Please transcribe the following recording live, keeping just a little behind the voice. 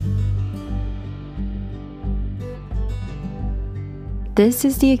This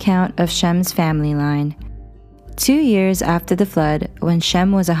is the account of Shem's family line. 2 years after the flood, when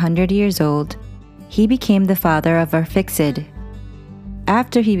Shem was 100 years old, he became the father of Arphaxad.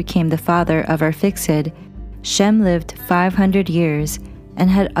 After he became the father of Arphaxad, Shem lived 500 years and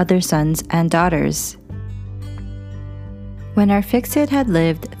had other sons and daughters. When Arphaxad had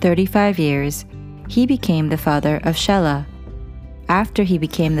lived 35 years, he became the father of Shelah. After he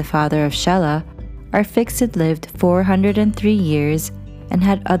became the father of Shelah, Arphaxad lived 403 years and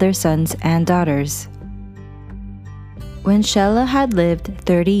had other sons and daughters. When Shelah had lived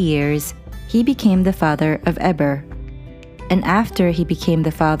 30 years, he became the father of Eber. And after he became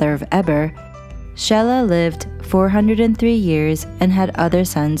the father of Eber, Shelah lived 403 years and had other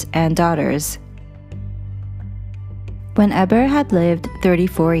sons and daughters. When Eber had lived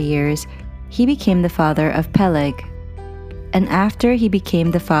 34 years, he became the father of Peleg. And after he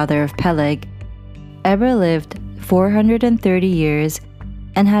became the father of Peleg, Eber lived 430 years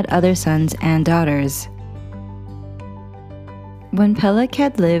and had other sons and daughters. When Peleg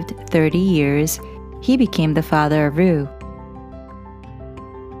had lived 30 years, he became the father of Reu.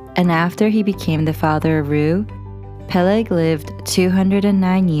 And after he became the father of Reu, Peleg lived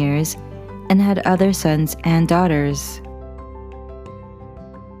 209 years and had other sons and daughters.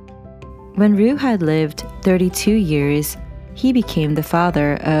 When Reu had lived 32 years, he became the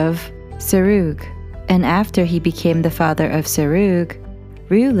father of Serug. And after he became the father of Serug,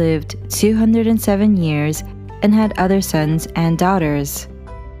 Reu lived 207 years and had other sons and daughters.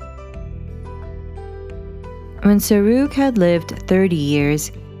 When Serug had lived 30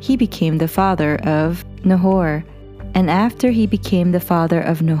 years, he became the father of Nahor. And after he became the father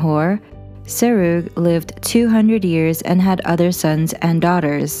of Nahor, Serug lived 200 years and had other sons and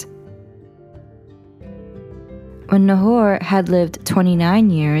daughters. When Nahor had lived 29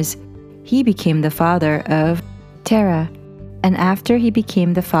 years, he became the father of Terah. And after he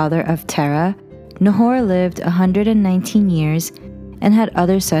became the father of Terah, Nahor lived 119 years and had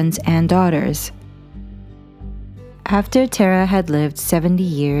other sons and daughters. After Terah had lived 70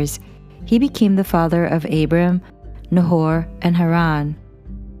 years, he became the father of Abram, Nahor, and Haran.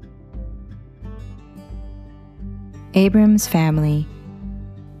 Abram's family.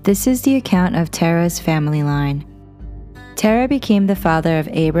 This is the account of Terah's family line. Terah became the father of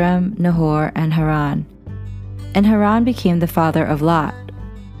Abram, Nahor, and Haran. And Haran became the father of Lot.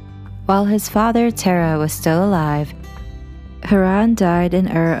 While his father Terah was still alive, Haran died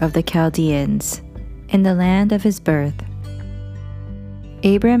in Ur of the Chaldeans, in the land of his birth.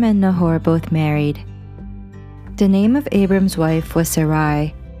 Abram and Nahor both married. The name of Abram's wife was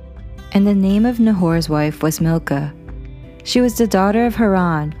Sarai, and the name of Nahor's wife was Milcah. She was the daughter of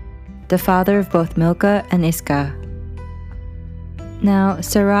Haran, the father of both Milcah and Iscah. Now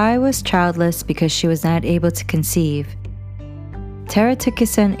Sarai was childless because she was not able to conceive. Terah took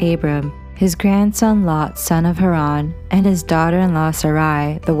his son Abram, his grandson Lot, son of Haran, and his daughter-in-law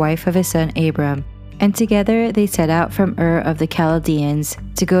Sarai, the wife of his son Abram, and together they set out from Ur of the Chaldeans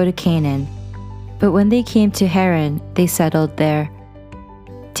to go to Canaan. But when they came to Haran, they settled there.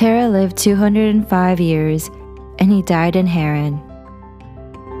 Terah lived 205 years, and he died in Haran.